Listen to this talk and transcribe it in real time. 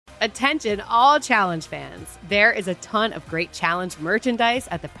Attention all challenge fans. There is a ton of great challenge merchandise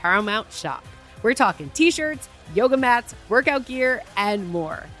at the Paramount shop. We're talking t-shirts, yoga mats, workout gear, and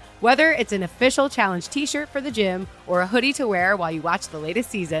more. Whether it's an official challenge t-shirt for the gym or a hoodie to wear while you watch the latest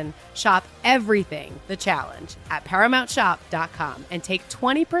season, shop everything the challenge at ParamountShop.com and take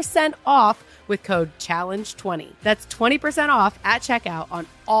 20% off with code CHALLENGE20. That's 20% off at checkout on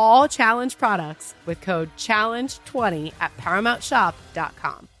all challenge products with code CHALLENGE20 at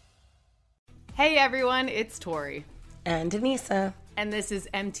ParamountShop.com. Hey everyone, it's Tori. And Denisa. And this is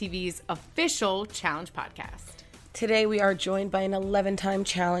MTV's official challenge podcast. Today we are joined by an 11-time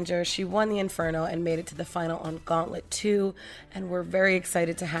challenger. She won the Inferno and made it to the final on Gauntlet 2. And we're very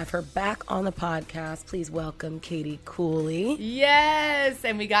excited to have her back on the podcast. Please welcome Katie Cooley. Yes,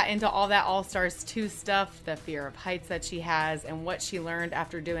 and we got into all that All-Stars 2 stuff, the fear of heights that she has, and what she learned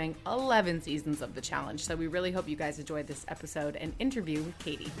after doing 11 seasons of the challenge. So we really hope you guys enjoyed this episode and interview with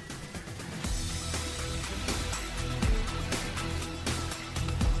Katie.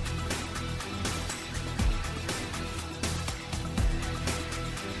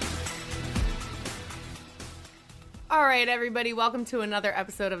 All right, everybody, welcome to another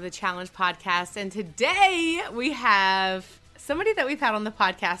episode of the Challenge Podcast. And today we have somebody that we've had on the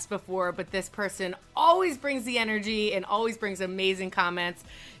podcast before, but this person always brings the energy and always brings amazing comments.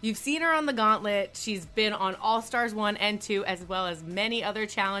 You've seen her on the Gauntlet. She's been on All-Stars 1 and 2, as well as many other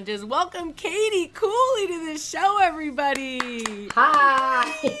challenges. Welcome, Katie Cooley, to the show, everybody. Hi.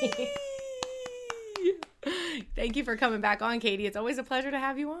 Thank you for coming back on, Katie. It's always a pleasure to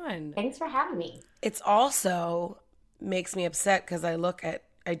have you on. Thanks for having me. It's also makes me upset because I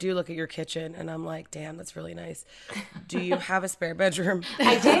do look at your kitchen and I'm like, damn, that's really nice. Do you have a spare bedroom?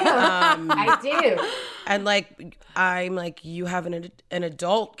 I do. I do. And I'm like, you have an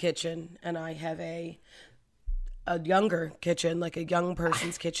adult kitchen and I have a younger kitchen, like a young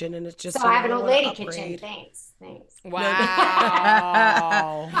person's kitchen, and it's just so I have an old lady kitchen. Thanks. Wow.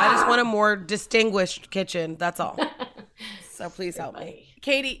 I just want a more distinguished kitchen. That's all. So please help me.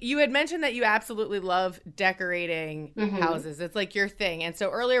 Katie, you had mentioned that you absolutely love decorating houses. It's like your thing. And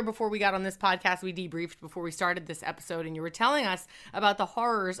so earlier before we got on this podcast, we debriefed before we started this episode, and you were telling us about the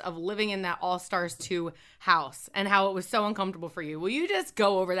horrors of living in that All-Stars 2 house and how it was so uncomfortable for you. Will you just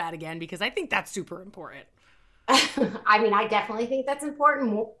go over that again? Because I think that's super important. I mean, I definitely think that's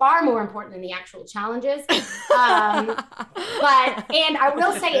important, far more important than the actual challenges. And I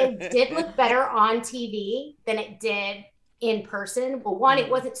will say it did look better on TV than it did in person. Well, one, it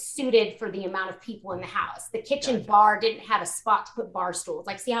wasn't suited for the amount of people in the house. The kitchen bar didn't have a spot to put bar stools.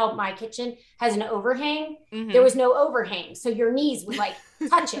 Like, see how my kitchen has an overhang? There was no overhang. So your knees would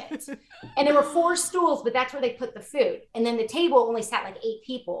touch it. And there were 4 stools, but that's where they put the food. And then the table only sat 8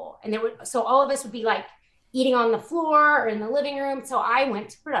 people. And so all of us would be eating on the floor or in the living room. So I went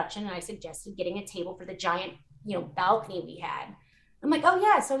to production and I suggested getting a table for the giant, balcony we had. I'm like, oh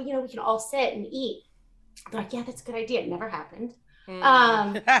yeah. So, we can all sit and eat. They're like, yeah, that's a good idea. It never happened.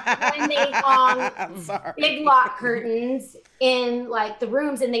 When they hung big lock curtains in the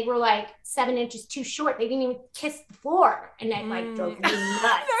rooms, and they were 7 inches too short. They didn't even kiss the floor, and that drove me nuts.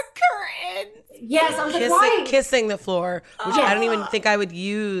 The curtains. Yes, I was why? Kissing the floor, which I don't even think I would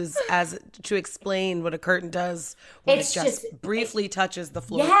use to explain what a curtain does when it just briefly touches the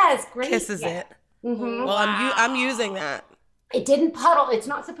floor. Yes, great. Kisses it. Mm-hmm. Well, I'm using that. It didn't puddle. It's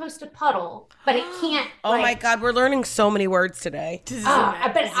not supposed to puddle, but it can't. Oh my God, we're learning so many words today. But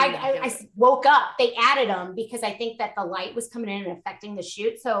I woke up. They added them because I think that the light was coming in and affecting the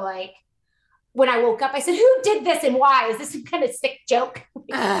shoot. So when I woke up, I said, "Who did this and why? Is this some kind of sick joke?"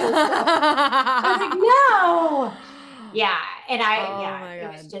 I was like, "No." Yeah, and it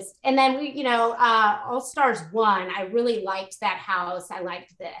was just. And then we, All Stars 1. I really liked that house. I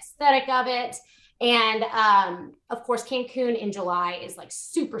liked the aesthetic of it. And of course, Cancun in July is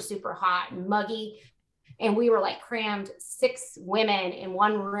super, super hot and muggy. And we were crammed 6 women in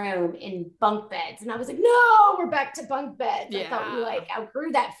one room in bunk beds. And I was like, no, we're back to bunk beds. Yeah. I thought we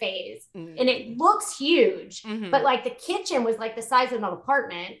outgrew that phase. And it looks huge. But the kitchen was the size of an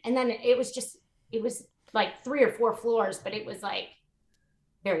apartment. And then it was 3 or 4 floors, but it was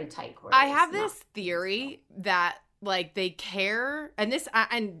very tight quarters. I have this theory that they care, and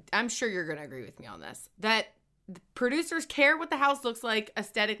I'm sure you're going to agree with me on this, that the producers care what the house looks like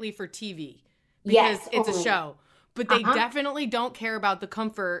aesthetically for TV because it's a show, but they definitely don't care about the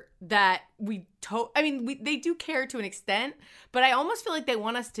comfort that they do care to an extent, but I almost feel like they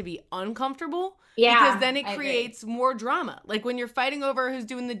want us to be uncomfortable because then it creates more drama. When you're fighting over who's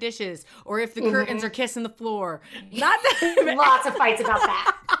doing the dishes or if the curtains are kissing the floor. Not that lots of fights about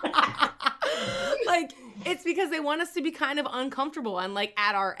that. It's because they want us to be kind of uncomfortable and like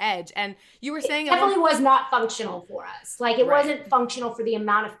at our edge. And you were saying it definitely was not functional for us. Like it wasn't functional for the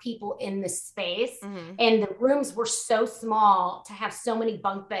amount of people in the space. Mm-hmm. And the rooms were so small to have so many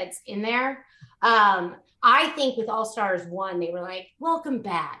bunk beds in there. I think with All Stars 1, they were like, welcome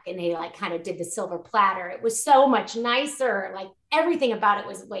back. And they like kind of did the silver platter. It was so much nicer. Like everything about it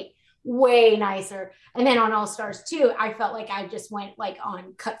was like way nicer. And then on All Stars 2, I felt like I just went like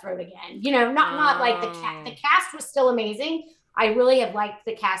on Cutthroat again. You know, not like the cast was still amazing. I really have liked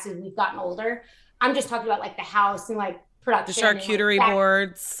the cast as we've gotten older. I'm just talking about like the house and like production. The charcuterie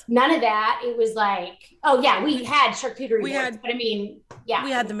boards. None of that. It was like, oh yeah, we had charcuterie boards. But I mean, yeah. We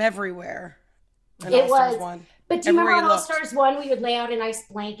had them everywhere. It was. But do you remember on All Stars 1, we would lay out a nice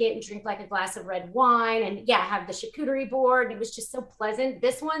blanket and drink like a glass of red wine and have the charcuterie board. And it was just so pleasant.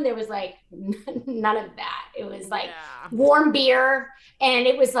 This one, there was like none of that. It was like warm beer. And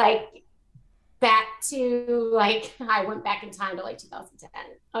it was like back to like, I went back in time to like 2010.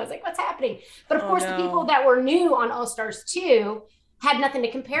 I was like, what's happening? But of course, the people that were new on All Stars 2 had nothing to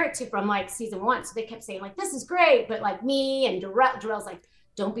compare it to from like season 1. So they kept saying like, this is great. But like me and Darrell's like,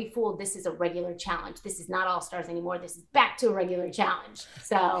 don't be fooled. This is a regular challenge. This is not All Stars anymore. This is back to a regular challenge.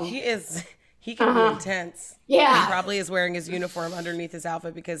 So he can be intense. Yeah. He probably is wearing his uniform underneath his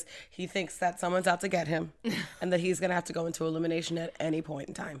outfit because he thinks that someone's out to get him and that he's going to have to go into elimination at any point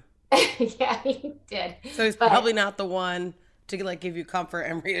in time. Yeah, he did. So he's probably not the one to like give you comfort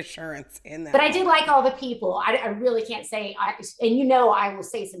and reassurance in that. But I did like all the people. I really can't say, and you know, I will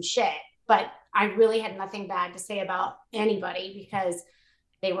say some shit, but I really had nothing bad to say about anybody because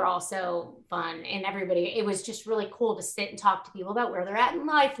they were all so fun and everybody, it was just really cool to sit and talk to people about where they're at in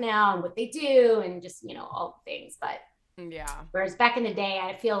life now and what they do and just, you know, all the things. But whereas back in the day,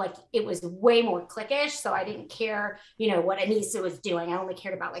 I feel like it was way more cliquish. So I didn't care, you know, what Anissa was doing. I only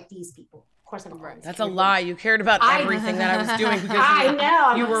cared about like these people. Of course, I'm right. That's a lie. You cared about everything that I was doing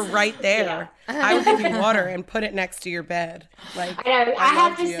because you were right there. Yeah. I would give you water and put it next to your bed. Like I know. I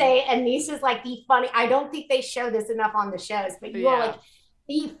have to say, Anissa's like the funny. I don't think they show this enough on the shows, but you are like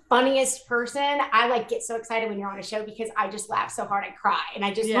the funniest person. I like get so excited when you're on a show because I just laugh so hard I cry and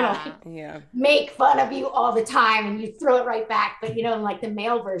I just want to make fun of you all the time and you throw it right back. But you know, like the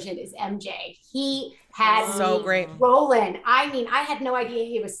male version is MJ. He had so great rolling. I mean, I had no idea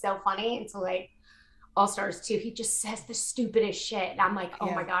he was so funny until like All Stars 2. He just says the stupidest shit and I'm like,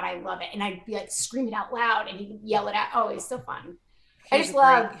 oh my God, I love it. And I'd be like screaming out loud and he'd yell it out. Oh, he's so fun. He's a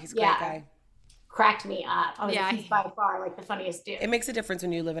great guy. Cracked me up. I was like, he's by far like the funniest dude. It makes a difference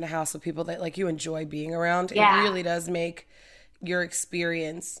when you live in a house with people that like you enjoy being around. It really does make your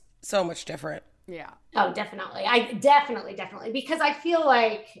experience so much different. Yeah. Oh, definitely. I definitely because I feel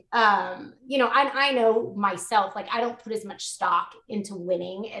like you know, I know myself, like I don't put as much stock into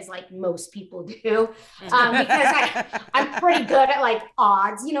winning as like most people do. Because I'm pretty good at like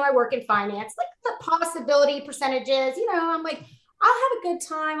odds. You know, I work in finance, like the possibility percentages, you know, I'm like, I'll have a good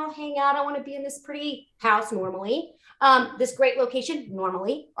time. I'll hang out. I want to be in this pretty house normally. This great location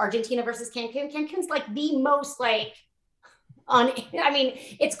normally. Argentina versus Cancun. Cancun's like the most like, I mean,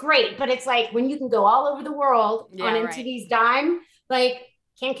 it's great, but it's like when you can go all over the world on MTV's dime, like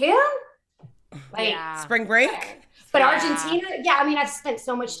Cancun, like spring break. But Argentina, I mean, I've spent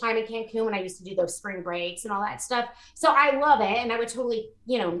so much time in Cancun when I used to do those spring breaks and all that stuff. So I love it. And I would totally,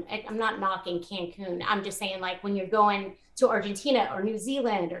 you know, I'm not knocking Cancun. I'm just saying like when you're going to Argentina or New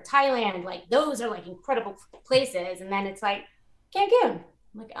Zealand or Thailand, like those are like incredible places. And then it's like Cancun. I'm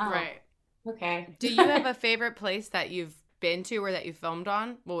like, oh, okay. Do you have a favorite place that you've been to or that you filmed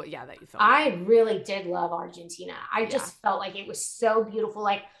on? Well, that you filmed I really did love Argentina. I just felt like it was so beautiful.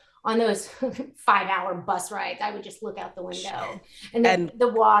 Like on those 5-hour bus rides, I would just look out the window and the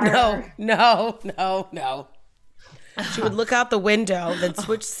water. No. She would look out the window, then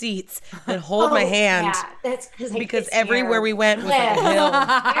switch seats, then hold my hand. Yeah, that's because everywhere we went was like a hill.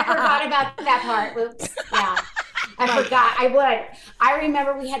 I forgot about that part. Oops. Yeah. I forgot. I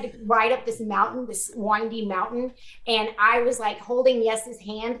remember we had to ride up this mountain, this windy mountain, and I was like holding Yes's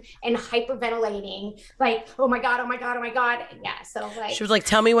hand and hyperventilating, like, oh my God. Yeah. So like she was like,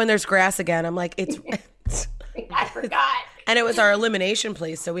 tell me when there's grass again. I'm like, it's I forgot. And it was our elimination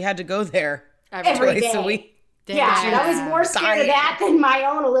place, so we had to go there every day. So I was more scared of that than my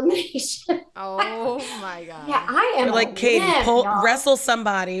own elimination. Oh my God. Yeah, I am. You're like, Katie, wrestle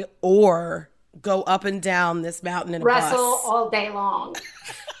somebody or go up and down this mountain in a bus. Wrestle all day long.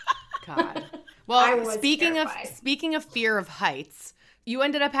 God. Well, speaking of fear of heights, you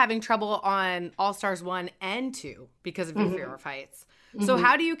ended up having trouble on All Stars 1 and 2 because of your fear of heights. Mm-hmm. So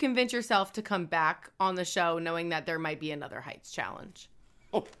how do you convince yourself to come back on the show knowing that there might be another heights challenge?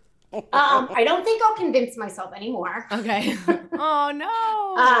 I don't think I'll convince myself anymore. Okay. Oh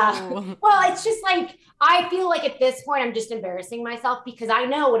no. Well, it's just like, I feel like at this point, I'm just embarrassing myself because I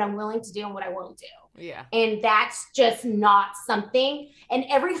know what I'm willing to do and what I won't do. Yeah. And that's just not something. And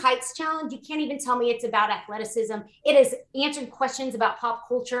every heights challenge, you can't even tell me it's about athleticism. It is answering questions about pop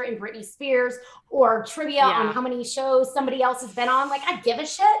culture and Britney Spears or trivia on how many shows somebody else has been on. Like, I give a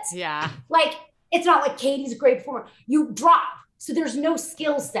shit. Yeah. Like, it's not like Katie's a great performer. You drop. So there's no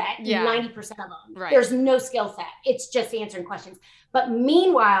skill set in 90% of them. Right. There's no skill set. It's just answering questions. But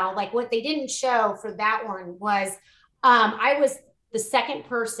meanwhile, like what they didn't show for that one was I was the second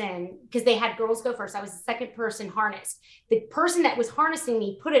person, because they had girls go first. I was the second person harnessed. The person that was harnessing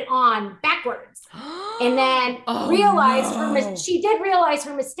me put it on backwards and then she did realize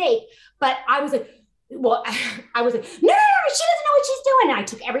her mistake. But I was like, no, she doesn't know what she's doing. And I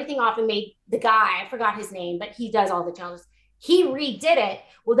took everything off and made the guy, I forgot his name, but he does all the challenges. He redid it.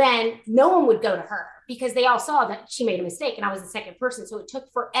 Well, then no one would go to her because they all saw that she made a mistake and I was the second person. So it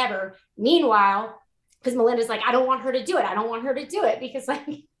took forever. Meanwhile, because Melinda's like, I don't want her to do it. I don't want her to do it because like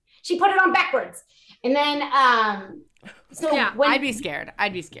she put it on backwards. And then, I'd be scared.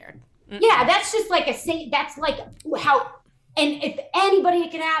 Mm-mm. Yeah, that's just like that's like how, and if anybody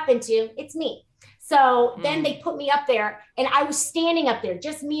it could happen to, it's me. So then they put me up there and I was standing up there,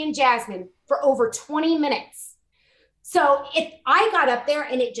 just me and Jasmine for over 20 minutes. So if I got up there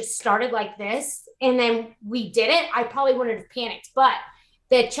and it just started like this and then we did it, I probably wouldn't have panicked, but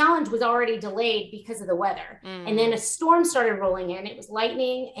the challenge was already delayed because of the weather. And then a storm started rolling in. It was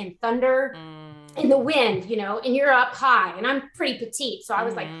lightning and thunder and the wind, you know, and you're up high and I'm pretty petite. So I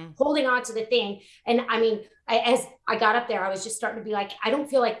was like holding on to the thing. And I mean, as I got up there, I was just starting to be like, I don't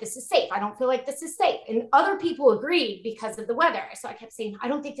feel like this is safe. I don't feel like this is safe. And other people agreed because of the weather. So I kept saying, I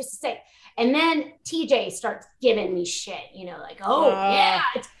don't think this is safe. And then TJ starts giving me shit, you know, like,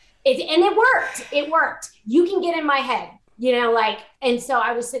 and it worked. It worked. You can get in my head, you know, like, and so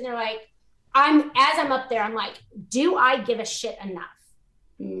I was sitting there like, I'm up there, I'm like, do I give a shit enough?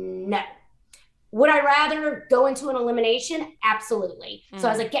 No. Would I rather go into an elimination? Absolutely. So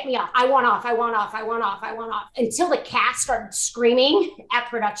I was like, get me off. I want off. Until the cast started screaming at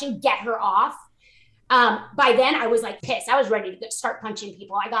production, get her off. By then I was like pissed. I was ready to start punching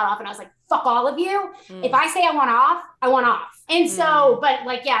people. I got off and I was like, fuck all of you. If I say I want off, I want off. And so, but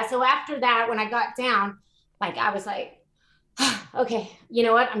like, yeah. So after that, when I got down, like, I was like, okay, you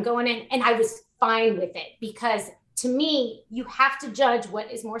know what? I'm going in. And I was fine with it because to me, you have to judge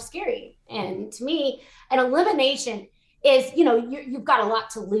what is more scary. And to me, an elimination is, you know, you've got a lot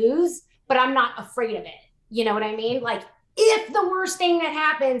to lose, but I'm not afraid of it. You know what I mean? Like, if the worst thing that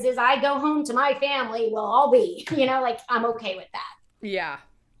happens is I go home to my family, well, I'll be, you know, like, I'm okay with that. Yeah.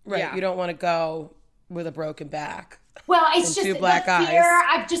 Right. Yeah. You don't want to go with a broken back. Well, it's just two black the fear.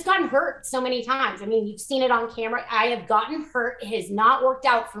 I've just gotten hurt so many times. I mean, you've seen it on camera. I have gotten hurt. It has not worked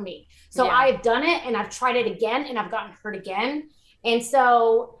out for me. So I've done it and I've tried it again and I've gotten hurt again. And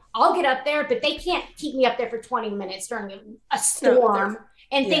so I'll get up there, but they can't keep me up there for 20 minutes during a storm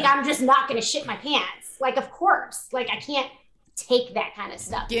and think I'm just not going to shit my pants. Like, of course, like I can't take that kind of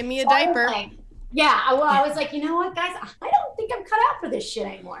stuff. Give me a diaper. I was like, you know what, guys, I don't think I'm cut out for this shit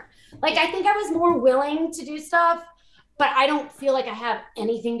anymore. Like, I think I was more willing to do stuff, but I don't feel like I have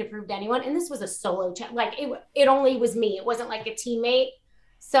anything to prove to anyone. And this was a solo chat. Like, it only was me. It wasn't like a teammate.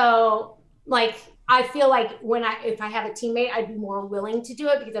 So like, I feel like if I have a teammate, I'd be more willing to do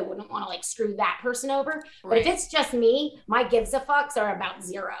it because I wouldn't want to like screw that person over. Right. But if it's just me, my gives a fucks are about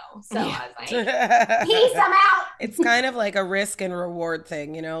 0. So I was like, peace, I'm out. It's kind of like a risk and reward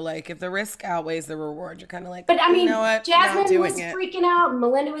thing, you know, like if the risk outweighs the reward, you're kind of like, but I mean, you know what? Jasmine was freaking out.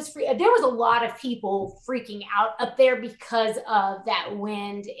 Melinda was there was a lot of people freaking out up there because of that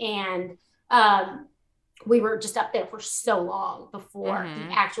wind. And, we were just up there for so long before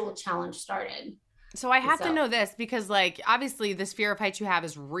the actual challenge started. So I have to know this because, like, obviously this fear of heights you have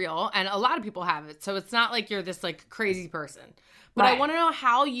is real and a lot of people have it. So it's not like you're this, like, crazy person. But I want to know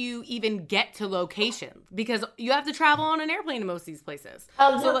how you even get to location because you have to travel on an airplane to most of these places.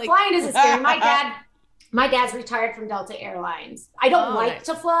 So like, flying isn't scary. My dad's retired from Delta Airlines. I don't like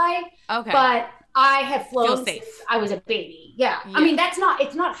to fly, but I have flown since I was a baby. Yeah. I mean, it's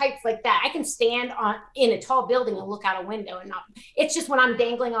not heights like that. I can stand in a tall building and look out a window and not, it's just when I'm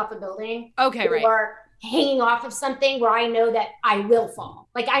dangling off a building or hanging off of something where I know that I will fall.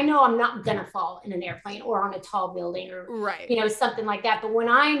 Like, I know I'm not going to fall in an airplane or on a tall building or, you know, something like that. But when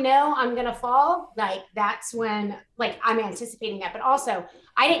I know I'm going to fall, like, that's when, like, I'm anticipating that. But also,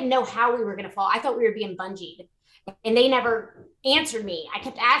 I didn't know how we were going to fall. I thought we were being bungeed. and they never answered me. I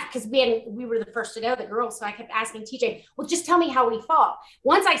kept asking because we were the first to go, the girls. So I kept asking TJ, well, just tell me how we fall.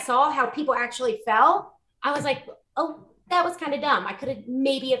 Once I saw how people actually fell, I was like, oh, that was kind of dumb. I could have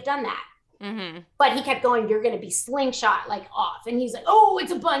maybe have done that. Mm-hmm. But he kept going, you're going to be slingshot like off. And he's like, oh,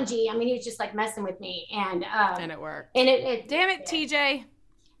 it's a bungee. I mean, he was just like messing with me. And it worked. And it damn it, TJ.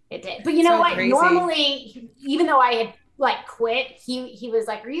 It did. But you know what? Crazy. Normally, even though I had like quit, he was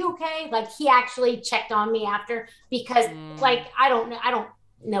like, are you okay? Like he actually checked on me after because like, I don't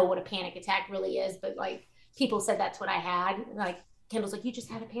know what a panic attack really is, but like people said that's what I had. Like Kendall's like, you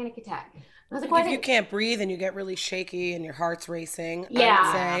just had a panic attack. I was like, well, if you can't breathe and you get really shaky and your heart's racing, yeah. I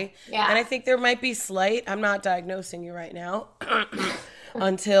would say. Yeah. And I think there might be I'm not diagnosing you right now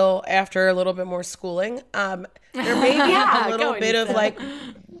until after a little bit more schooling. There may be a little bit of like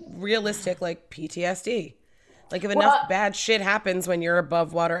realistic like PTSD. Like if enough bad shit happens when you're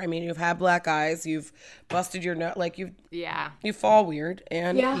above water, I mean, you've had black eyes, you've busted your nose, like you fall weird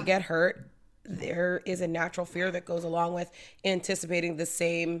and you get hurt. There is a natural fear that goes along with anticipating the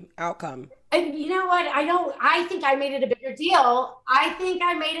same outcome. And you know what? I think I made it a bigger deal. I think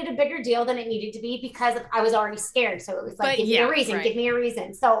I made it a bigger deal than it needed to be because I was already scared. So it was like, give me a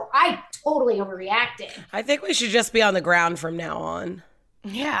reason. So I totally overreacted. I think we should just be on the ground from now on.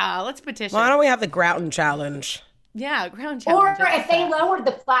 Yeah, let's petition. Why don't we have the ground challenge? Yeah, ground challenge. Or if they lowered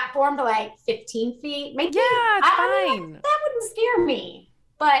the platform to like 15 feet, maybe. Yeah, it's fine. That wouldn't scare me.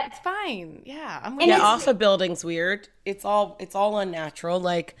 But it's fine. Yeah. Also building's weird. It's all unnatural.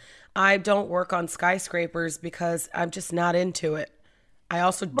 Like I don't work on skyscrapers because I'm just not into it. I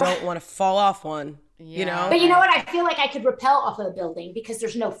also don't want to fall off one, you know? But you know what? I feel like I could rappel off of a building because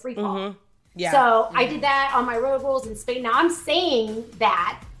there's no free fall. Mm-hmm. Yeah. So I did that on my road rules in Spain. Now I'm saying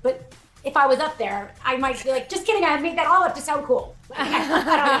that, but if I was up there, I might be like, just kidding. I made that all up to sound cool.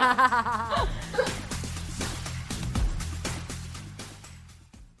 I don't know.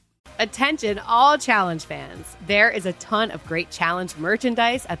 Attention all challenge fans. There is a ton of great challenge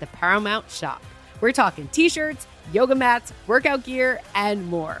merchandise at the Paramount shop. We're talking t-shirts, yoga mats, workout gear, and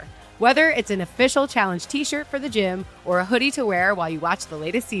more. Whether it's an official challenge t-shirt for the gym or a hoodie to wear while you watch the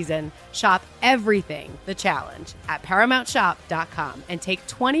latest season, shop everything the challenge at ParamountShop.com and take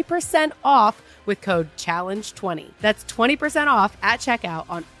 20% off with code CHALLENGE20. That's 20% off at checkout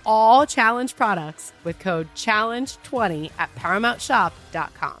on all challenge products with code CHALLENGE20 at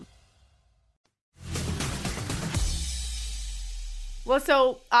ParamountShop.com. Well,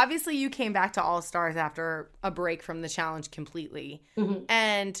 so obviously you came back to All Stars after a break from the challenge completely. Mm-hmm.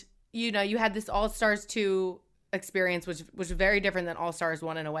 And, you know, you had this All Stars 2 experience, which was very different than All Stars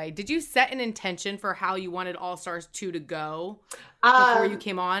 1 in a way. Did you set an intention for how you wanted All Stars 2 to go before you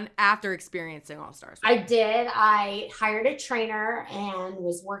came on after experiencing All Stars 1? I did. I hired a trainer and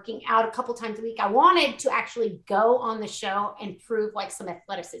was working out a couple times a week. I wanted to actually go on the show and prove like some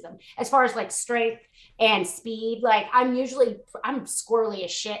athleticism as far as like strength and speed. Like I'm squirrely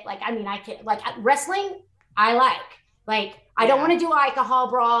as shit. Like, I mean, I can like wrestling. I don't want to do like a hall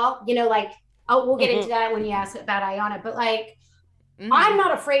brawl, you know, like, oh, we'll get into that when you ask about Ayanna, but like, I'm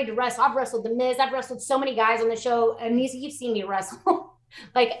not afraid to wrestle. I've wrestled The Miz. I've wrestled so many guys on the show, and you've seen me wrestle.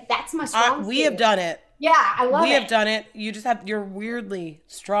 Like that's my strong. We have done it. Yeah, I love it. We have done it. You're weirdly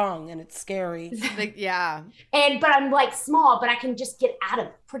strong, and it's scary. Like, yeah. But I'm like small, but I can just get out of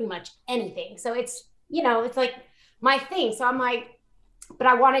pretty much anything. So it's, you know, it's like my thing. So I'm like, but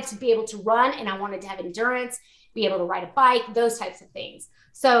I wanted to be able to run, and I wanted to have endurance, be able to ride a bike, those types of things.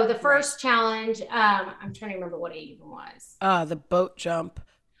 So the first challenge, I'm trying to remember what it even was. The boat jump.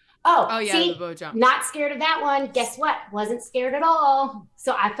 Oh yeah, see, the boat jump. Not scared of that one. Guess what? Wasn't scared at all.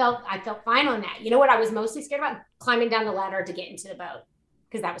 So I felt fine on that. You know what I was mostly scared about? Climbing down the ladder to get into the boat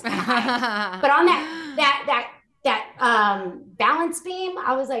because that was kind of high. But on that balance beam,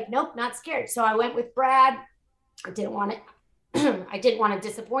 I was like, nope, not scared. So I went with Brad. I didn't want to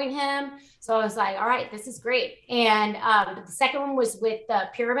disappoint him. So I was like, all right, this is great. And the second one was with the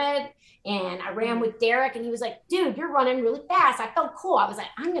pyramid, and I ran with Derek, and he was like, dude, you're running really fast. I felt cool. I was like,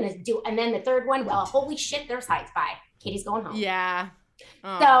 I'm going to do. And then the third one, well, holy shit, there's heights by. Katie's going home. Yeah.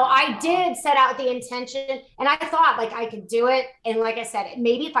 Aww. So I did set out the intention, and I thought like I could do it. And like I said,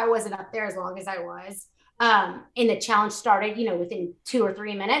 maybe if I wasn't up there as long as I was, and the challenge started, you know, within 2 or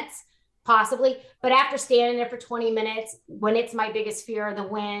 3 minutes, possibly. But after standing there for 20 minutes, when it's my biggest fear, the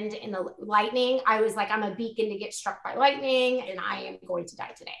wind and the lightning, I was like, I'm a beacon to get struck by lightning, and I am going to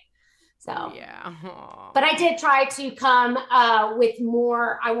die today. So, yeah. Aww. But I did try to come with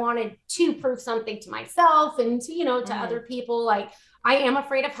more. I wanted to prove something to myself and to, you know, to other people. Like, I am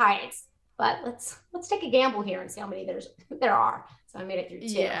afraid of heights, but let's take a gamble here and see how many there are. So I made it through 2.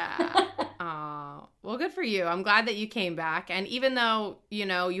 Yeah. Oh. Well, good for you. I'm glad that you came back. And even though,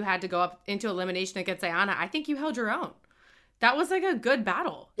 you had to go up into elimination against Ayanna, I think you held your own. That was like a good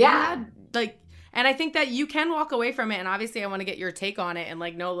battle. Yeah. And I think that you can walk away from it. And obviously I want to get your take on it and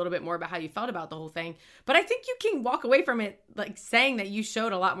like know a little bit more about how you felt about the whole thing. But I think you can walk away from it like saying that you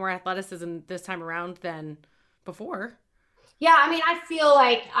showed a lot more athleticism this time around than before. Yeah. I mean, I feel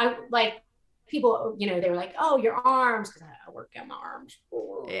like people, they were like, oh, your arms, because I work on my arms.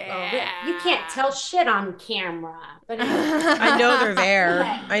 Yeah. You can't tell shit on camera. But anyway. I know they're there.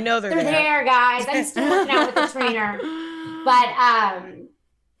 I know they're there, guys. I'm still working out with the trainer.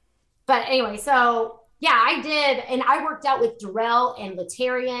 But anyway, so yeah, I did. And I worked out with Darrell and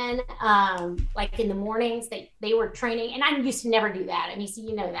Latarian, like in the mornings. They were training. And I used to never do that. I mean, so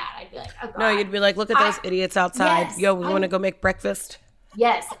you know that. I'd be like, oh, God. No, you'd be like, look at those idiots outside. Yes, Yo, we want to go make breakfast.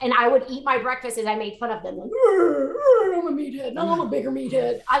 Yes. And I would eat my breakfast as I made fun of them. Like, I'm a meathead. No, I'm a bigger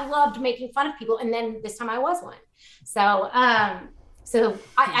meathead. I loved making fun of people. And then this time I was one. So,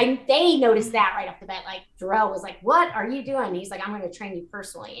 they noticed that right off the bat. Like Darrell was like, what are you doing? He's like, I'm going to train you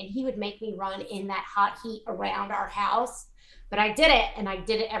personally. And he would make me run in that hot heat around our house. But I did it. And I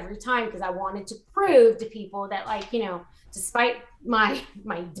did it every time because I wanted to prove to people that, like, despite my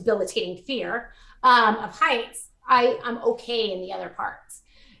debilitating fear of heights, I'm okay in the other parts.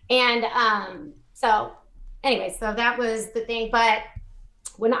 And so that was the thing. But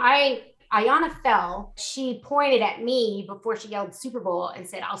when Ayanna fell, she pointed at me before she yelled Super Bowl and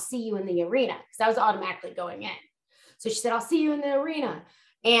said, I'll see you in the arena, because I was automatically going in. So she said, I'll see you in the arena.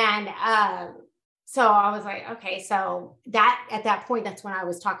 And so I was like, okay. So at that point, that's when I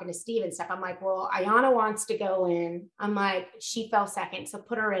was talking to Steve and stuff. I'm like, well, Ayanna wants to go in. I'm like, she fell second, so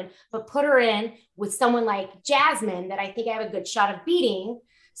put her in. But put her in with someone like Jasmine that I think I have a good shot of beating.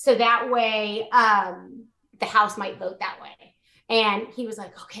 So that way the house might vote that way. And he was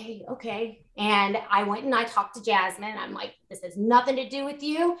like, okay. And I went and I talked to Jasmine. I'm like, this has nothing to do with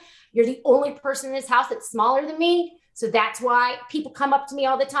you. You're the only person in this house that's smaller than me. So that's why people come up to me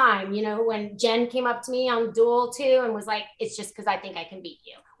all the time. When Jen came up to me on Duel too and was like, it's just because I think I can beat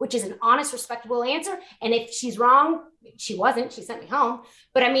you, which is an honest, respectable answer. And if she's wrong, she wasn't, she sent me home.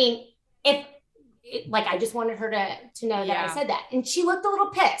 But I mean, I just wanted her to know that I said that. And she looked a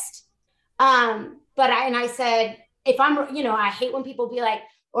little pissed. I said, if I'm, I hate when people be like,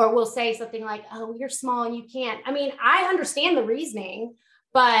 or will say something like, oh, you're small and you can't. I mean, I understand the reasoning,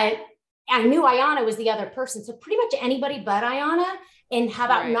 but I knew Ayanna was the other person. So pretty much anybody but Ayanna. And how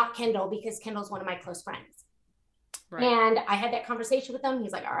about not Kendall? Because Kendall's one of my close friends. Right. And I had that conversation with him.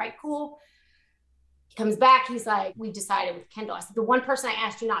 He's like, all right, cool. He comes back. He's like, we decided with Kendall. I said, the one person I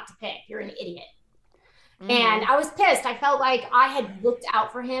asked you not to pick, you're an idiot. Mm-hmm. And I was pissed. I felt like I had looked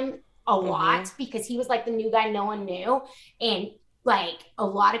out for him a lot because he was like the new guy no one knew. And like a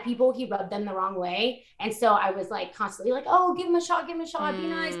lot of people, he rubbed them the wrong way. And so I was like constantly like, oh, give him a shot, be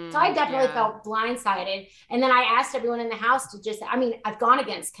nice. So I definitely felt blindsided. And then I asked everyone in the house to I've gone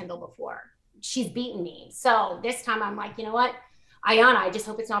against Kendall before. She's beaten me. So this time I'm like, you know what, Ayanna, I just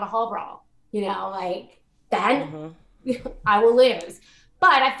hope it's not a hall brawl, then I will lose.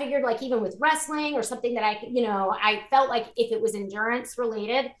 But I figured like even with wrestling or something that I felt like if it was endurance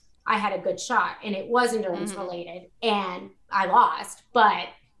related, I had a good shot, and it was endurance related, and I lost. But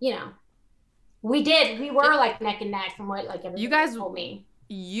we were like neck and neck from what like everybody you guys told me.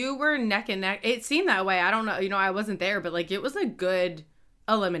 You were neck and neck. It seemed that way. I don't know. I wasn't there, but like it was a good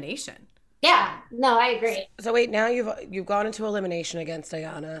elimination. Yeah. No, I agree. So wait, now you've gone into elimination against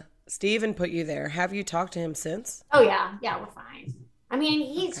Ayanna. Steven put you there. Have you talked to him since? Oh yeah, we're fine. I mean,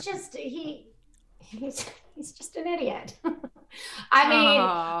 he's just an idiot.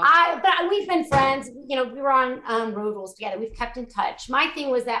 But we've been friends. We were on Road Rules together. We've kept in touch. My thing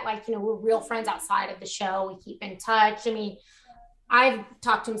was that we're real friends outside of the show. We keep in touch. I mean, I've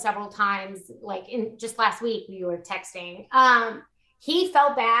talked to him several times. Like in just last week, we were texting. He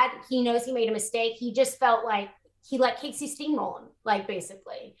felt bad. He knows he made a mistake. He just felt like he let Casey steamroll him. Like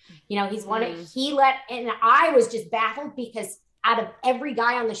basically, he's one. And I was just baffled because out of every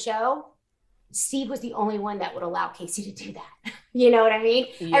guy on the show, Steve was the only one that would allow Casey to do that. You know what I mean?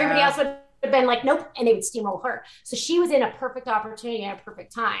 Yeah. Everybody else would have been like, nope. And they would steamroll her. So she was in a perfect opportunity at a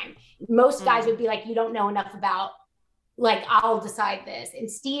perfect time. Most guys would be like, you don't know enough about, like, I'll decide this.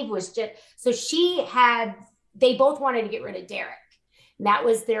 And Steve was just, so they both wanted to get rid of Derek. And that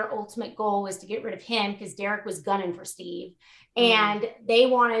was their ultimate goal, was to get rid of him because Derek was gunning for Steve. And they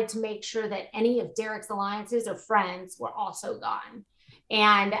wanted to make sure that any of Derek's alliances or friends were also gone.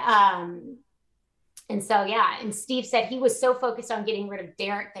 And so, and Steve said he was so focused on getting rid of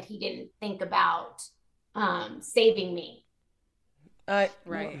Derek that he didn't think about saving me. Right.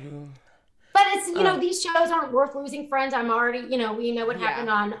 But it's, these shows aren't worth losing friends. I'm already, we know what happened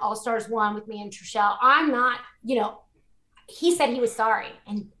on All Stars 1 with me and Trishelle. I'm not, he said he was sorry.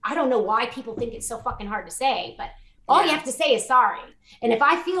 And I don't know why people think it's so fucking hard to say, but all you have to say is sorry. And if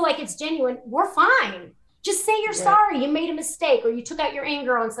I feel like it's genuine, we're fine. Just say you're sorry. You made a mistake, or you took out your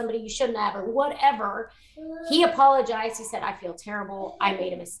anger on somebody you shouldn't have, or whatever. He apologized. He said, I feel terrible. I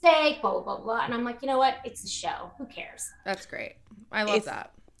made a mistake, blah, blah, blah, blah. And I'm like, you know what? It's a show. Who cares? That's great. I love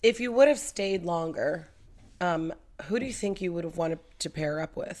that. If you would have stayed longer, who do you think you would have wanted to pair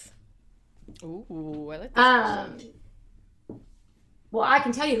up with? Ooh, I like this question. Well, I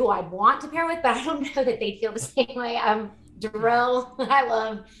can tell you who I want to pair with, but I don't know that they'd feel the same way. Darrell,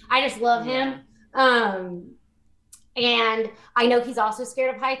 I just love him. And I know he's also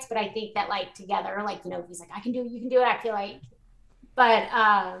scared of heights, but I think that like together, like, he's like, I can do it, you can do it. I feel like, but,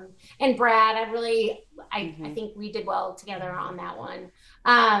 and Brad, I think we did well together on that one.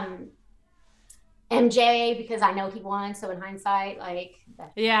 MJ, because I know he won. So in hindsight, like,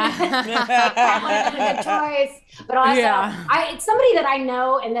 that might have been a good choice. But also, it's somebody that I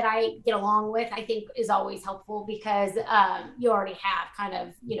know and that I get along with, I think is always helpful because you already have kind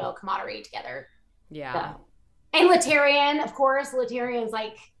of, camaraderie together. Yeah. So. And Latarian, of course. Latarian's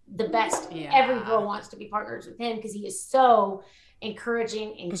like the best. Yeah. Every girl wants to be partners with him because he is so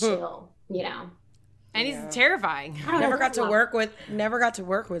encouraging and chill, And he's terrifying. Never got to work with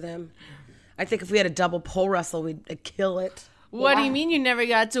him. I think if we had a double pole wrestle, we'd kill it. What do you mean you never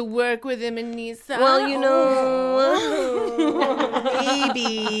got to work with him in Nisa? Well,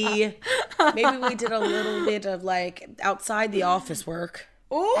 maybe we did a little bit of like outside the office work.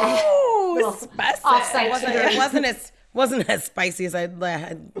 Ooh, spicy. It wasn't as spicy as I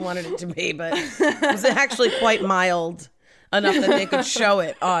wanted it to be, but it was actually quite mild enough that they could show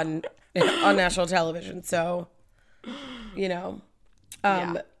it on national television. So, no,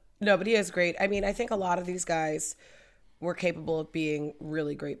 but he is great. I mean, I think a lot of these guys were capable of being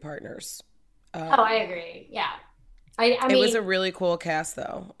really great partners. I agree. Yeah. I mean, it was a really cool cast,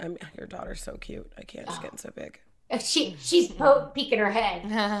 though. I mean, your daughter's so cute. I can't. She's getting so big. She's peeking her head.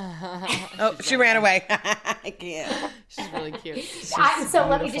 Oh, she ran away. I can't. She's really cute. So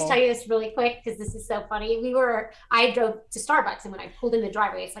let me just tell you this really quick because this is so funny. I drove to Starbucks, and when I pulled in the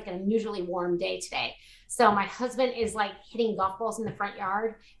driveway, it's like an unusually warm day today. So my husband is like hitting golf balls in the front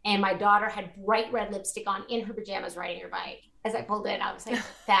yard, and my daughter had bright red lipstick on in her pajamas riding her bike. As I pulled in, I was like,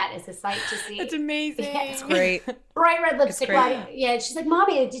 that is a sight to see. It's amazing. Yeah. It's great. Bright red lipstick. Yeah. She's like,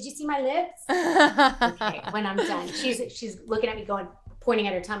 Mommy, did you see my lips? Okay, when I'm done. She's looking at me pointing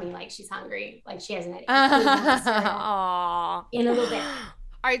at her tummy like she's hungry. Like she hasn't had in a little bit.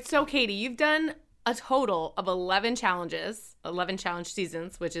 All right. So Katie, you've done a total of 11 challenge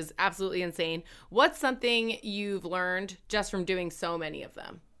seasons, which is absolutely insane. What's something you've learned just from doing so many of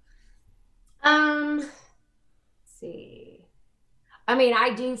them? Let's see. I mean,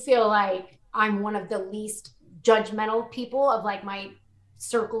 I do feel like I'm one of the least judgmental people of like my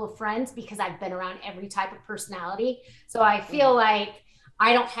circle of friends because I've been around every type of personality. So I feel like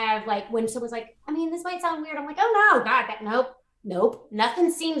I don't have like when someone's like, I mean, this might sound weird. I'm like, oh no, God, nope. Nothing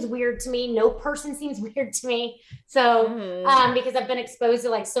seems weird to me. No person seems weird to me. So, because I've been exposed to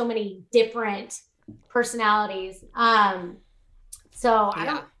like so many different personalities. So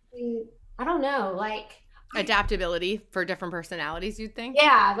I don't know, like adaptability for different personalities, you'd think?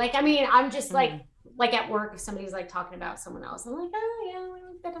 Yeah. Like, I mean, I'm just like at work, if somebody's like talking about someone else, I'm like, oh yeah,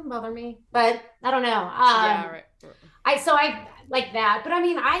 that doesn't bother me, but I don't know. Right. I like that. But I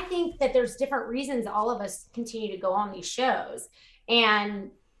mean, I think that there's different reasons all of us continue to go on these shows.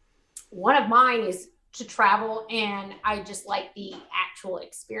 And one of mine is to travel, and I just like the actual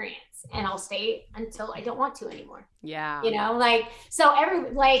experience, and I'll stay until I don't want to anymore. Yeah. So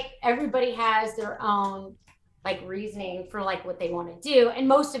everybody has their own like reasoning for like what they want to do. And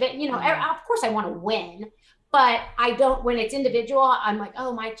most of it, of course I want to win, but I don't, when it's individual, I'm like,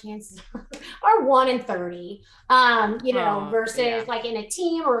 oh, my chances are 1 in 30, versus like in a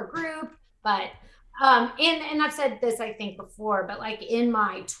team or a group. But, and I've said this, I think before, but like in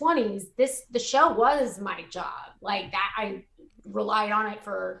my 20s, the show was my job. Like that, I relied on it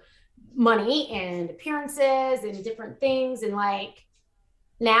for money and appearances and different things. And like,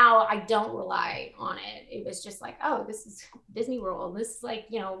 now I don't rely on it. It was just like, oh, this is Disney World. This is like,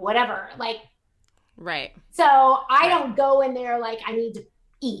 whatever. Like, right. So I don't go in there like I need to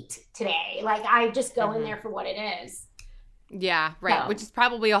eat today. Like I just go in there for what it is. Yeah, right. So, which is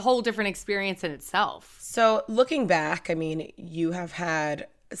probably a whole different experience in itself. So looking back, I mean, you have had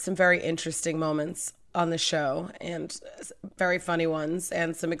some very interesting moments on the show and very funny ones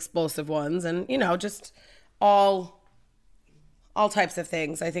and some explosive ones and, just all all types of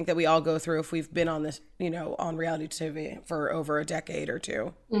things. I think that we all go through if we've been on this, on reality TV for over a decade or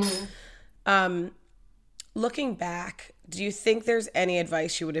two. Mm-hmm. Looking back, do you think there's any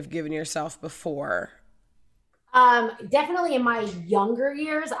advice you would have given yourself before? Definitely in my younger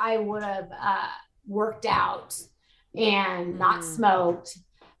years, I would have worked out and not smoked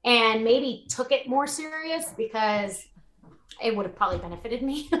and maybe took it more serious because it would have probably benefited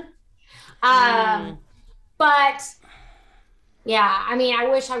me. But yeah, I mean, I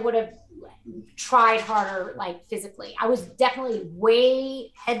wish I would have tried harder, like physically. I was definitely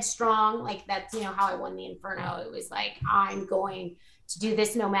way headstrong. Like that's, how I won the Inferno. It was like, I'm going to do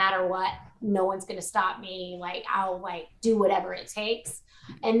this no matter what. No one's going to stop me. Like I'll do whatever it takes.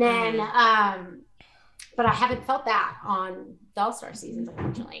 And then, but I haven't felt that on the All-Star seasons,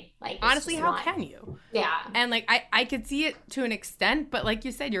 unfortunately. Like honestly, how can you? Yeah. And I could see it to an extent, but like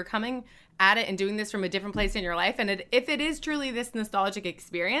you said, you're coming at it and doing this from a different place in your life. And if it is truly this nostalgic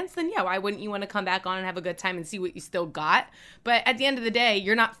experience, then yeah, why wouldn't you want to come back on and have a good time and see what you still got? But at the end of the day,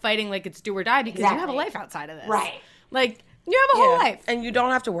 you're not fighting like it's do or die because you have a life outside of this. Right. Like you have a whole life. And you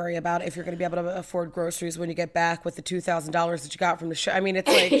don't have to worry about if you're going to be able to afford groceries when you get back with the $2,000 that you got from the show. I mean, it's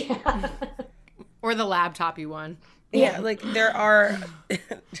like... Or the laptop you won. Yeah, like there are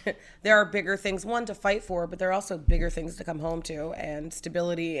bigger things, one, to fight for, but there are also bigger things to come home to, and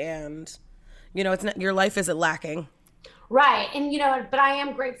stability, and it's not, your life isn't lacking. Right. And but I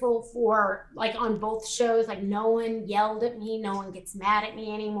am grateful for on both shows, no one yelled at me, no one gets mad at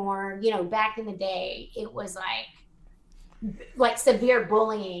me anymore. Back in the day, it was like severe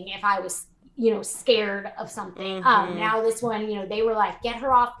bullying if I was scared of something. Now this one, they were like, get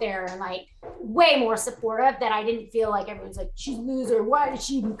her off there, and way more supportive, that I didn't feel like everyone's like, she's a loser, why did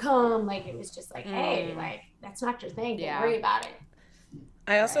she even come? It was just hey, that's not your thing, don't worry about it.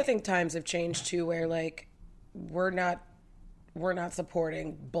 I also think times have changed too, where we're not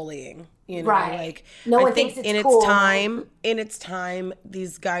supporting bullying, right. No one thinks it's cool. In its time,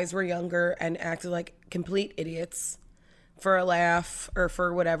 these guys were younger and acted like complete idiots for a laugh or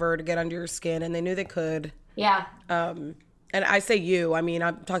for whatever, to get under your skin, and they knew they could. Yeah. And I say you, I mean,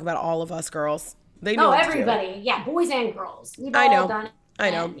 I'm talking about all of us girls. They know everybody. Yeah, boys and girls. We've I know. all done it.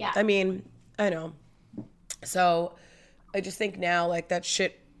 I know. Yeah. I mean, I know. So I just think now that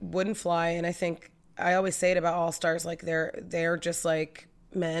shit wouldn't fly, and I think I always say it about All Stars, they're just like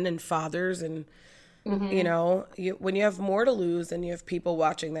men and fathers, and when you have more to lose and you have people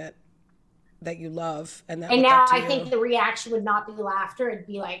watching that you love, and now I think the reaction would not be laughter, it'd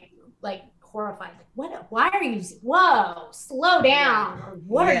be like horrified, why are you, whoa, slow down, or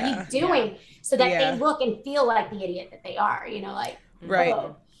what are you doing? So that they look and feel like the idiot that they are, right.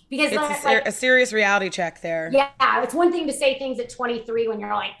 Whoa. Because it's a serious reality check there. Yeah, it's one thing to say things at 23 when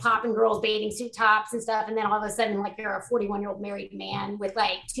you're popping girls bathing suit tops and stuff, and then all of a sudden you're a 41-year-old married man with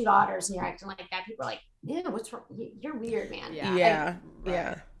 2 daughters and you're acting like that. People are like, yeah, what's wrong? You're weird, man. Yeah.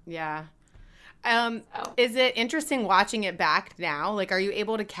 Is it interesting watching it back now? Are you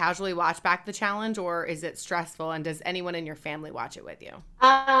able to casually watch back the challenge, or is it stressful? And does anyone in your family watch it with you?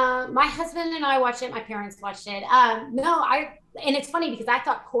 My husband and I watched it. My parents watched it. And it's funny because I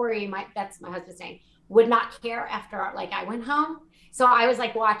thought Corey, that's my husband's name, would not care after I went home. So I was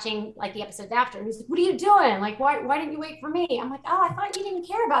watching the episodes after, and he's like, what are you doing? Why didn't you wait for me? I'm like, oh, I thought you didn't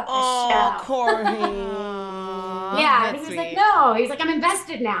care about this show. Oh, Corey. Yeah. And he was like, no, he's like, I'm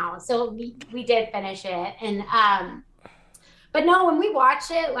invested now. So we did finish it. And, but no, when we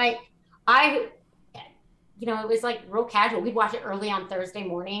watched it, it was real casual. We'd watch it early on Thursday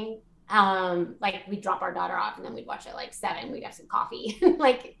morning. We'd drop our daughter off, and then we'd watch it 7. We'd have some coffee,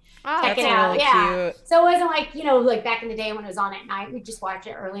 check it out. Really yeah. Cute. So it wasn't back in the day when it was on at night. We'd just watch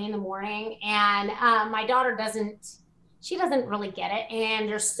it early in the morning. And my daughter doesn't really get it,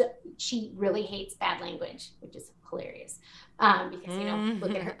 and she really hates bad language, which is hilarious. Because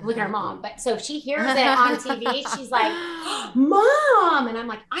look at her mom. But so if she hears it on TV, she's like, Mom, and I'm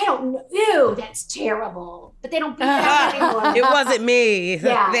like, I don't know, ew, that's terrible. But they don't beat that anymore. It wasn't me.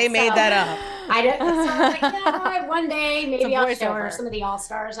 Yeah, they made that up. I don't. So I was like, one day maybe I'll show her some of the All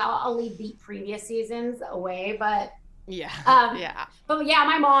Stars. I'll leave the previous seasons away, but yeah. But yeah,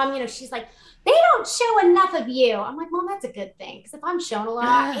 my mom, she's like, they don't show enough of you. I'm like, Mom, that's a good thing, because if I'm shown a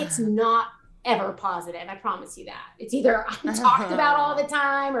lot, it's not ever positive. I promise you that. It's either I'm talked about all the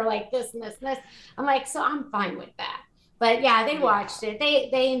time, or this and this and this. I'm like, so I'm fine with that. But yeah, they watched it.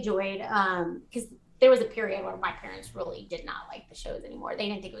 They enjoyed, because there was a period where my parents really did not like the shows anymore. They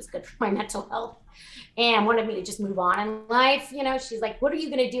didn't think it was good for my mental health, and wanted me to just move on in life. She's like, what are you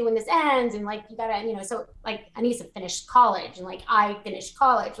going to do when this ends? And you gotta, so Anissa finished college, and I finished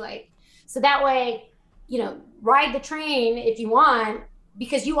college. So that way, ride the train if you want,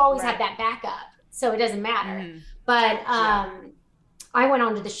 because you always have that backup. So it doesn't matter. But I went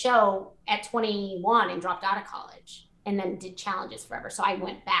on to the show at 21 and dropped out of college and then did challenges forever. So I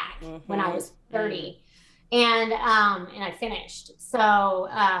went back when I was 30 and I finished. So,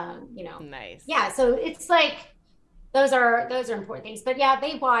 nice. Yeah. So it's like, those are important things, but yeah,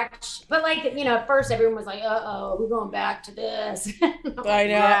 they watch, but like, at first everyone was like, we're going back to this. I know.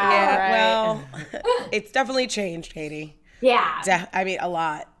 Yeah. Right. Well, it's definitely changed, Katie. Yeah. I mean, a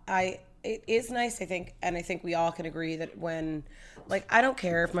lot. It is nice, I think, and I think we all can agree that when, like, I don't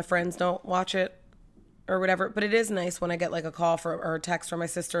care if my friends don't watch it or whatever, but it is nice when I get like a call or a text from my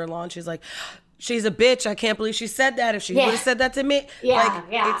sister-in-law and she's like, she's a bitch. I can't believe she said that. If she would have said that to me,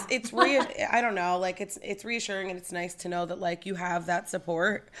 it's I don't know. Like it's reassuring and it's nice to know that like you have that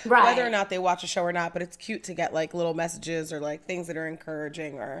support, whether or not they watch a show or not. But it's cute to get like little messages or like things that are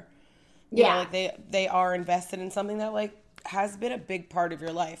encouraging or, you know, like they are invested in something that like has been a big part of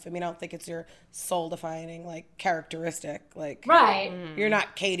your life. I mean, I don't think it's your soul defining like characteristic. Like you're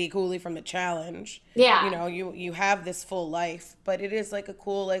not Katie Cooley from the challenge. Yeah, you know, you have this full life, but it is like a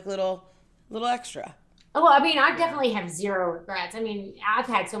cool like little extra. Well, I mean, I definitely have zero regrets. I mean, I've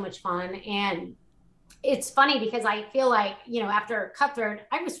had so much fun, and it's funny because I feel like, after Cutthroat,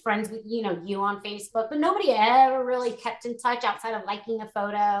 I was friends with, you on Facebook, but nobody ever really kept in touch outside of liking a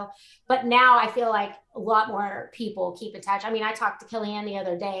photo. But now I feel like a lot more people keep in touch. I mean, I talked to Kellyanne the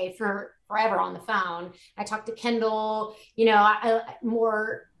other day for forever on the phone. I talked to Kendall, I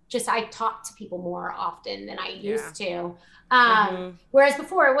talk to people more often than I used to. Whereas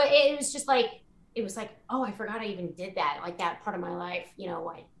before it was just like, oh, I forgot I even did that. Like that part of my life,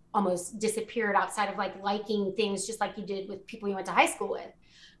 I almost disappeared outside of like liking things just like you did with people you went to high school with.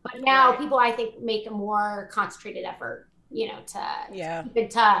 But now people, I think, make a more concentrated effort, to keep in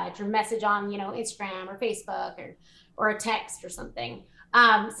touch or message on, Instagram or Facebook or a text or something.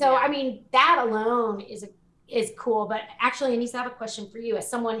 I mean, that alone is cool. But actually, Anissa, I have a question for you as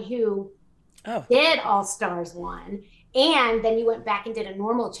someone who did All Stars 1 and then you went back and did a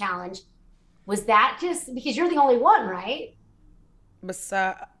normal challenge. Was that just because you're the only one, right?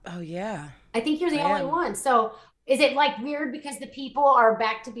 I think you're the only one. So is it like weird because the people are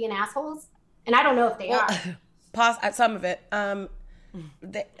back to being assholes? And I don't know if they are. Some of it.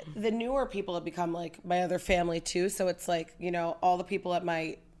 The newer people have become like my other family too. So it's like, all the people at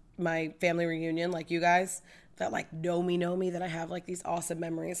my family reunion, like you guys, that like know me, that I have like these awesome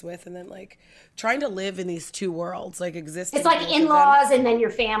memories with, and then like trying to live in these two worlds, like exist. It's like in-laws and then your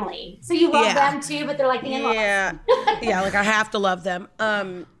family. So you love them too, but they're like the in-laws. Yeah, like I have to love them.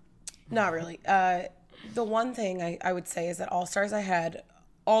 Not really. The one thing I would say is that All Stars, I had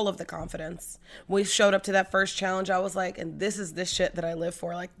all of the confidence. When we showed up to that first challenge, I was like, and this is the shit that I live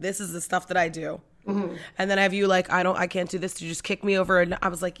for. Like, this is the stuff that I do. Mm-hmm. And then I have you like, I can't do this. You just kick me over. And I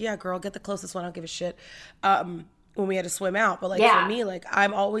was like, yeah, girl, get the closest one. I don't give a shit. When we had to swim out. But like for me, like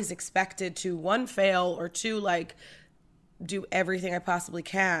I'm always expected to one, fail, or two, like do everything I possibly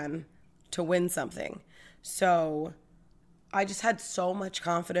can to win something. So I just had so much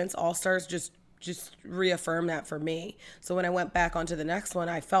confidence. All Stars just reaffirmed that for me. So when I went back onto the next one,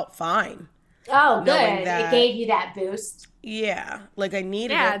 I felt fine. Oh, good. It gave you that boost. Yeah. Like I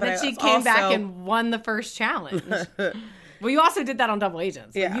needed it. Yeah, that she came back and won the first challenge. Well, you also did that on Double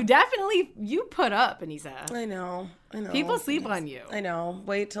Agents. Yeah. You put up, Anissa. I know. People sleep on you. I know.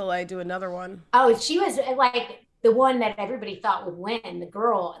 Wait till I do another one. Oh, she was like the one that everybody thought would win, the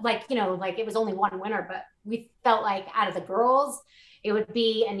girl. Like, like it was only one winner, but we felt like out of the girls, it would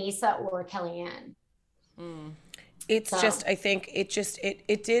be Anissa or Kellyanne. It's just, I think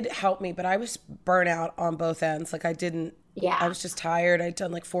it did help me, but I was burnt out on both ends. Like I was just tired. I'd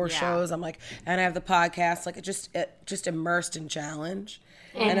done like 4 shows. I'm like, and I have the podcast. Like it just immersed in challenge.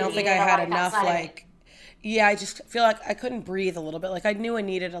 And I don't think I had enough like, I just feel like I couldn't breathe a little bit. Like I knew I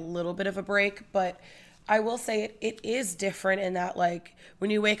needed a little bit of a break, but I will say it is different in that like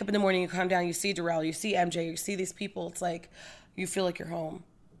when you wake up in the morning, you come down, you see Darrell, you see MJ, you see these people. It's like, you feel like you're home.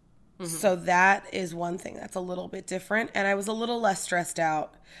 So that is one thing that's a little bit different. And I was a little less stressed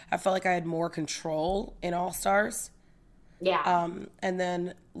out. I felt like I had more control in All Stars. Yeah. And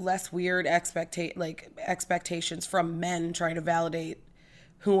then less weird expectations from men trying to validate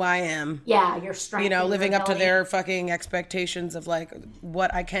who I am. Yeah, your strength. Living up to their fucking expectations of like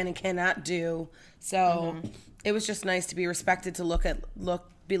what I can and cannot do. So it was just nice to be respected, to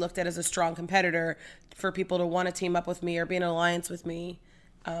be looked at as a strong competitor, for people to want to team up with me or be in an alliance with me.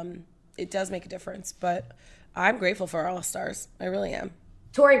 It does make a difference, but I'm grateful for All Stars. I really am.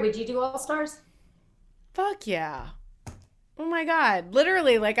 Tori, would you do All Stars? Fuck yeah. Oh my God.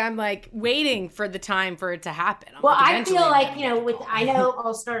 Literally, like, I'm like waiting for the time for it to happen. Well, I feel like, I know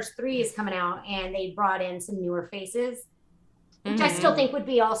All Stars 3 is coming out and they brought in some newer faces, which I still think would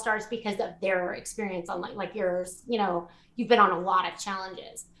be All Stars because of their experience on like yours, you've been on a lot of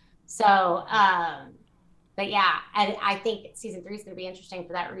challenges. So, but yeah, I think season 3 is going to be interesting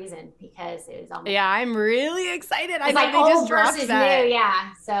for that reason because it was almost. Yeah, I'm really excited. I know they just dropped that. New,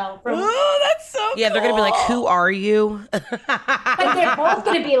 yeah. So. That's so cool. Yeah, they're going to be like, who are you? But they're both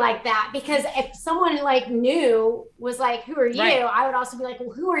going to be like that because if someone like new was like, who are you? Right. I would also be like,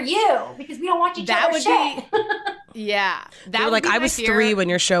 well, who are you? Because we don't watch each other's shit. Yeah. That would like, I was 3 when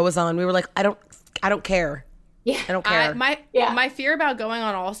your show was on. We were like, I don't care. Yeah, I don't care. My fear about going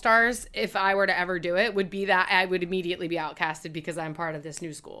on All Stars, if I were to ever do it, would be that I would immediately be outcasted because I'm part of this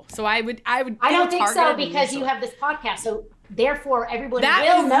new school. So I don't think so because you have this podcast, so therefore everybody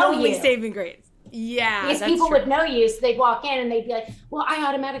will know you. Saving grace. Yeah, because people would know you, so they'd walk in and they'd be like, "Well, I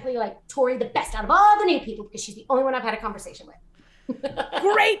automatically like Tori the best out of all the new people because she's the only one I've had a conversation with."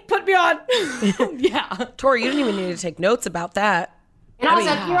 Great, put me on. Yeah, Tori, you didn't even need to take notes about that. And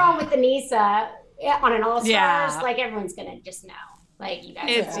also, if you're on with Anissa. On an All Stars, like everyone's gonna just know. Like you guys,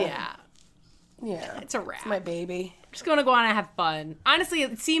 it's it's a wrap. It's my baby. I'm just gonna go on and have fun. Honestly,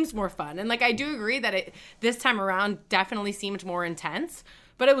 it seems more fun, and like I do agree that it this time around definitely seemed more intense.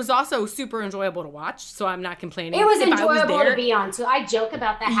 But it was also super enjoyable to watch, so I'm not complaining. It was enjoyable to be on too. I joke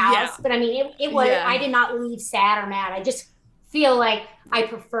about the house, but I mean, it was. I did not leave sad or mad. I just feel like I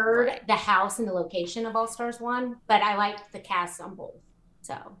preferred the house and the location of All Stars 1, but I liked the cast on both.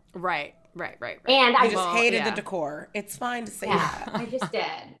 So Right. And I just hated the decor. It's fine to say that. I just did.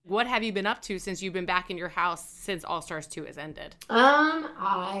 What have you been up to since you've been back in your house since All Stars 2 has ended?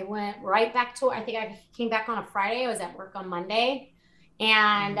 I went right back to, I think I came back on a Friday. I was at work on Monday.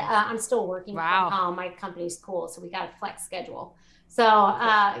 And I'm still working from home. My company's cool, so we got a flex schedule. So,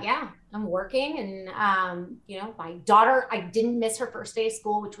 I'm working. And, my daughter, I didn't miss her first day of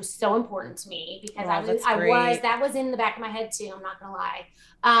school, which was so important to me because that was in the back of my head too. I'm not going to lie.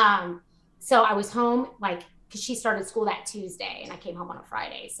 So I was home, because she started school that Tuesday and I came home on a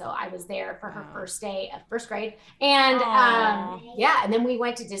Friday. So I was there for her first day of first grade. And, and then we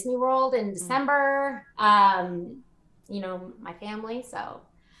went to Disney World in December, my family. So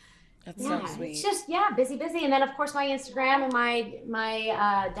that's so sweet. It's just, busy. And then of course my Instagram and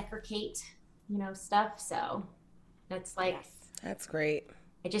my Decker Kate, stuff. So that's that's great.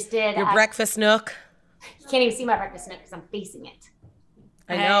 I just did your breakfast nook. You can't even see my breakfast nook because I'm facing it.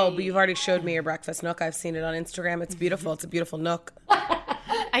 I know, but you've already showed me your breakfast nook. I've seen it on Instagram. It's beautiful. It's a beautiful nook.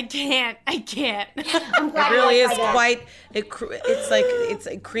 I can't. It really is quite. It's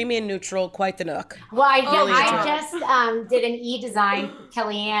like creamy and neutral. Quite the nook. Well, I just did an e-design for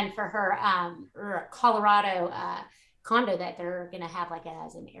Kellyanne for her Colorado condo that they're gonna have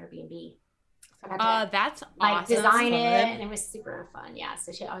as an Airbnb. So that's awesome. Design it, and it was super fun. Yeah.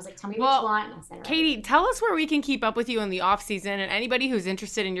 So I was like, "Tell me what you want." And I sent her Katie, tell us where we can keep up with you in the off season, and anybody who's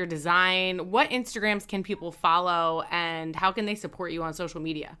interested in your design. What Instagrams can people follow, and how can they support you on social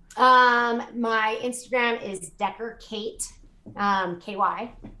media? My Instagram is Decker Kate, KY.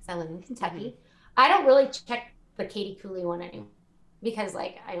 I live in Kentucky. I don't really check the Katie Cooley one anymore because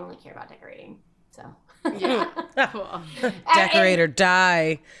I only care about decorating. So. Yeah, cool. Decorate or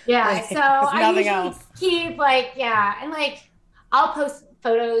die. Yeah, so I usually keep and I'll post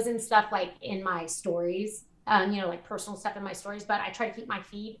photos and stuff in my stories, personal stuff in my stories, but I try to keep my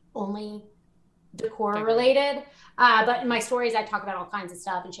feed only decor related. But in my stories, I talk about all kinds of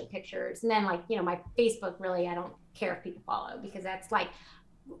stuff and show pictures. And then my Facebook, really, I don't care if people follow because that's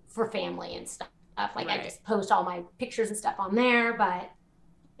for family and stuff. I just post all my pictures and stuff on there, but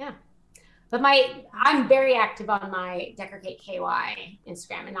yeah. But I'm very active on my Decker Kate KY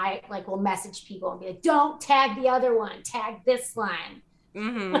Instagram, and I will message people and be like, "Don't tag the other one, tag this one."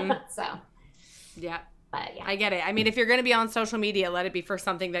 Mm-hmm. So, yeah. But yeah, I get it. I mean, if you're going to be on social media, let it be for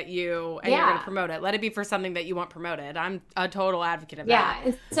something that you're going to promote it. Let it be for something that you want promoted. I'm a total advocate of that.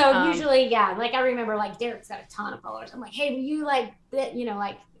 Yeah. So usually, I remember Derek's got a ton of followers. I'm like, hey, will you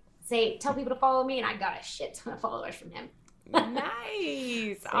say tell people to follow me, and I got a shit ton of followers from him.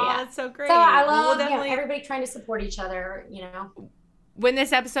 Nice. That's so great. So I love everybody trying to support each other, When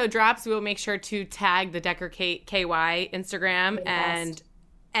this episode drops, we will make sure to tag the Decker KY Instagram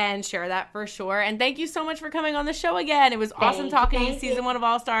and share that for sure. And thank you so much for coming on the show again. It was awesome talking to you season 1 of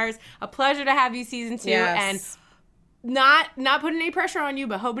All Stars. A pleasure to have you season 2. Yes. And not putting any pressure on you,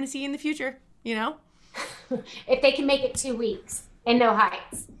 but hoping to see you in the future, If they can make it 2 weeks. And no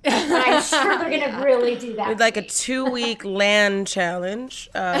heights. But I'm sure they're going to really do that. With a 2-week land challenge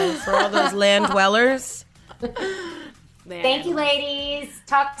for all those land dwellers. Thank you, ladies.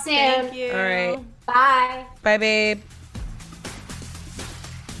 Talk soon. Thank you. All right. Bye. Bye, babe.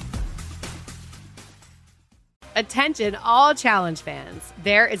 Attention all challenge fans.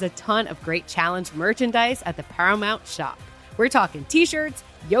 There is a ton of great challenge merchandise at the Paramount shop. We're talking t-shirts,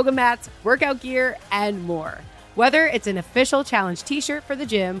 yoga mats, workout gear, and more. Whether it's an official challenge t-shirt for the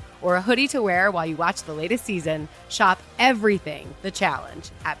gym or a hoodie to wear while you watch the latest season, shop everything the challenge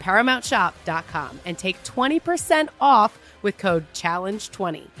at ParamountShop.com and take 20% off with code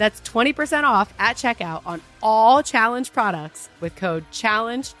CHALLENGE20. That's 20% off at checkout on all challenge products with code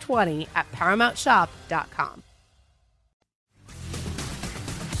CHALLENGE20 at ParamountShop.com.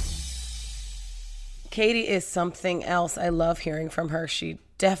 Katie is something else. I love hearing from her. She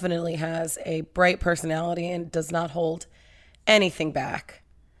definitely has a bright personality and does not hold anything back.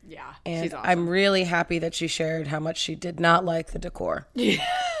 Yeah, And she's awesome. I'm really happy that she shared how much she did not like the decor.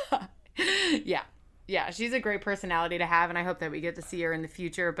 Yeah, she's a great personality to have, and I hope that we get to see her in the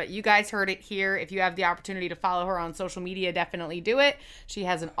future. But you guys heard it here. If you have the opportunity to follow her on social media, definitely do it. She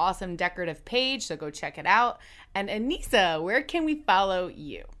has an awesome decorative page, so go check it out. And Anissa, where can we follow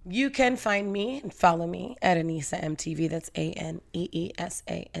you? You can find me and follow me at Anissa MTV. That's ANEESAMTV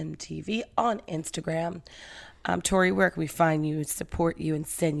on Instagram. Tori, where can we find you, support you, and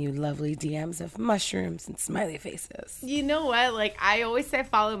send you lovely DMs of mushrooms and smiley faces? You know what? Like, I always say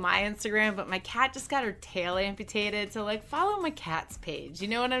follow my Instagram, but my cat just got her tail amputated. So, like, follow my cat's page. You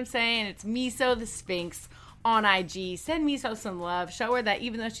know what I'm saying? It's Miso the Sphinx on IG. Send Miso some love. Show her that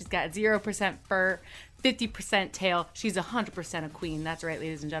even though she's got 0% fur, 50% tail, she's 100% a queen. That's right,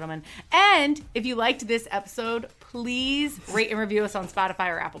 ladies and gentlemen. And if you liked this episode, please rate and review us on Spotify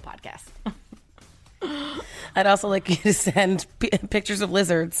or Apple Podcasts. I'd also like you to send pictures of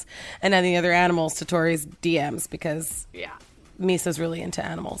lizards and any other animals to Tori's DMs because Misa's really into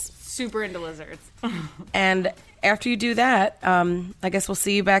animals. Super into lizards. And after you do that, I guess we'll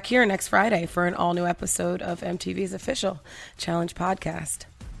see you back here next Friday for an all-new episode of MTV's official Challenge podcast.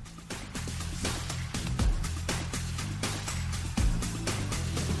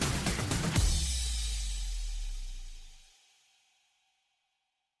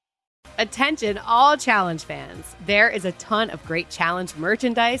 Attention all challenge fans. There is a ton of great challenge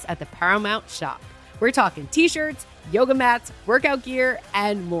merchandise at the Paramount shop. We're talking t-shirts, yoga mats, workout gear,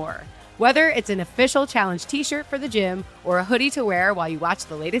 and more. Whether it's an official challenge t-shirt for the gym or a hoodie to wear while you watch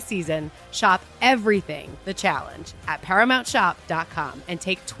the latest season, shop everything the challenge at ParamountShop.com and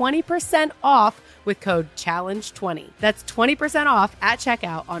take 20% off with code CHALLENGE20. That's 20% off at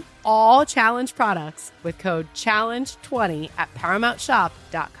checkout on all challenge products with code CHALLENGE20 at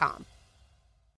ParamountShop.com.